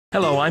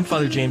Hello, I'm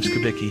Father James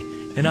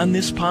Kubicki, and on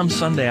this Palm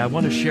Sunday I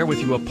want to share with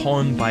you a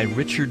poem by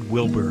Richard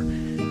Wilbur.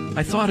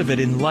 I thought of it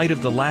in light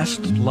of the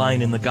last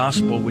line in the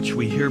Gospel which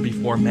we hear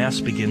before Mass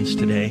begins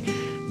today,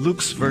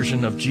 Luke's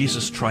version of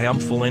Jesus'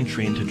 triumphal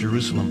entry into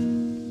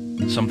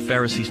Jerusalem. Some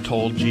Pharisees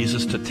told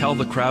Jesus to tell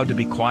the crowd to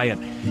be quiet,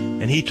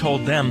 and he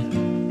told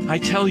them, "I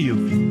tell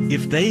you,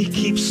 if they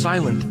keep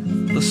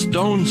silent, the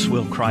stones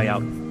will cry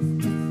out."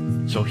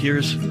 So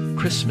here's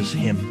Christmas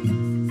hymn.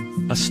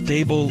 A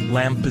stable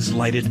lamp is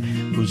lighted,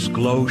 whose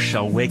glow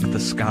shall wake the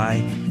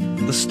sky.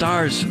 The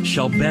stars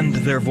shall bend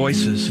their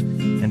voices,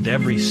 and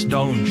every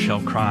stone shall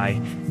cry.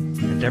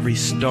 And every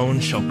stone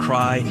shall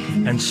cry,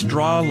 and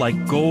straw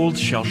like gold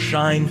shall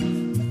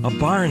shine. A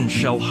barn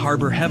shall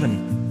harbor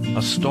heaven,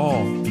 a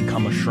stall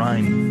become a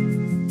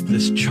shrine.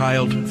 This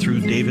child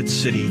through David's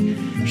city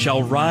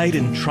shall ride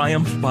in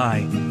triumph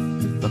by.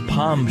 The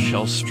palm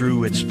shall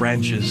strew its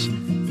branches,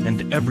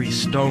 and every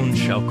stone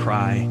shall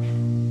cry.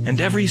 And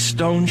every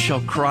stone shall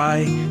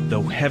cry,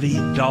 though heavy,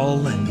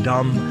 dull, and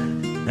dumb,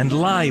 and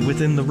lie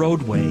within the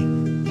roadway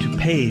to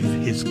pave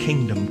his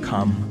kingdom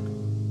come.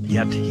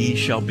 Yet he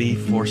shall be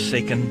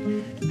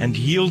forsaken and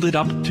yielded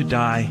up to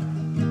die.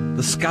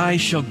 The sky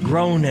shall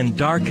groan and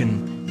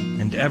darken,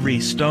 and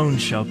every stone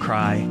shall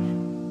cry.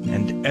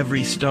 And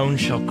every stone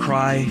shall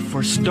cry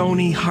for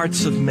stony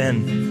hearts of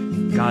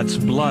men, God's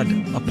blood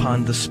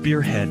upon the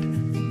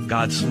spearhead,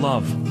 God's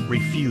love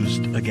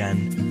refused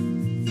again.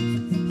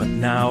 But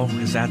now,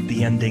 as at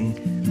the ending,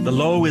 the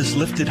low is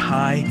lifted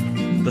high,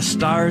 the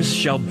stars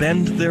shall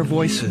bend their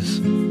voices,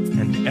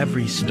 and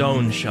every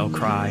stone shall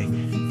cry.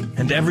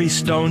 And every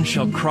stone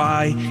shall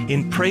cry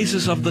in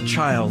praises of the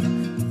child,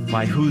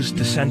 by whose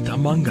descent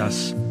among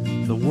us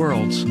the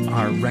worlds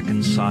are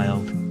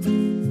reconciled.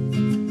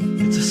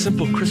 It's a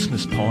simple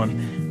Christmas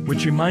poem,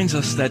 which reminds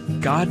us that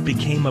God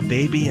became a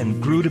baby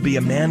and grew to be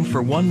a man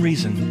for one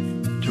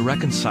reason, to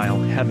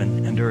reconcile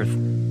heaven and earth.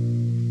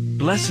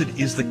 Blessed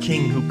is the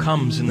King who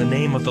comes in the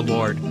name of the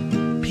Lord.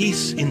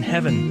 Peace in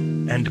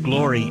heaven and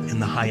glory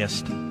in the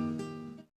highest.